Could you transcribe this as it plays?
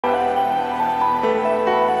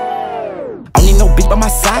on my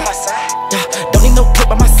side. Yeah, don't need no clip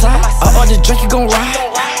on my side. I order drink, you gon' ride.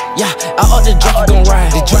 Yeah, I order drink, you gon'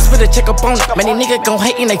 ride. The drugs put a check up on it. Man, these niggas gon'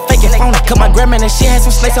 hate and they fake it phony. Cause my grandma and she had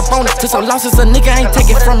some snakes up on it. Took some losses, a nigga ain't take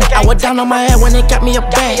it from me. I was down on my head when they got me a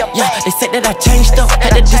bag. Yeah, they said that I changed up.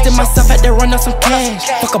 Had to distance myself, had to run up some cash.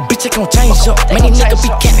 Fuck a bitch, it gon' change up. Man, these niggas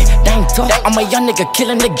be capping, they ain't tough. I'm a young nigga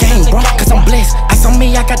killing the game, bro. Cause I'm blessed. Ice on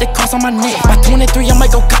me, I got the cross on my neck. By 23, I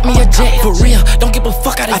might go cut me a jet. For real, don't give a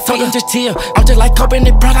fuck out of I told them just chill. I'm just like Kobe and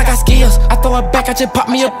they proud I got skills. I throw it back, I just pop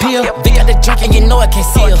me a pill. They got the drink and you know I can't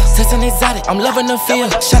seal. Testing exotic, I'm loving the feel.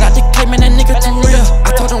 Shout out to Clay, man, that nigga too real.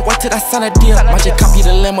 I told them wait till I sign a deal. Might just copy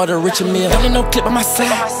the limb or the Richard Mill. Don't need no clip on my side,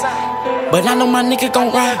 but I know my nigga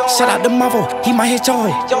gon' ride. Shout out to Marvel, he might hit your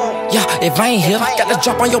yeah, if I ain't here, got the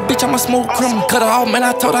drop on your bitch, I'm a smooth criminal. Cut her off, man,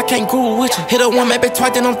 I told her I can't groove with you. Hit her one, maybe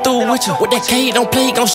twice, then I'm through with you. With that K, he don't play, he gon'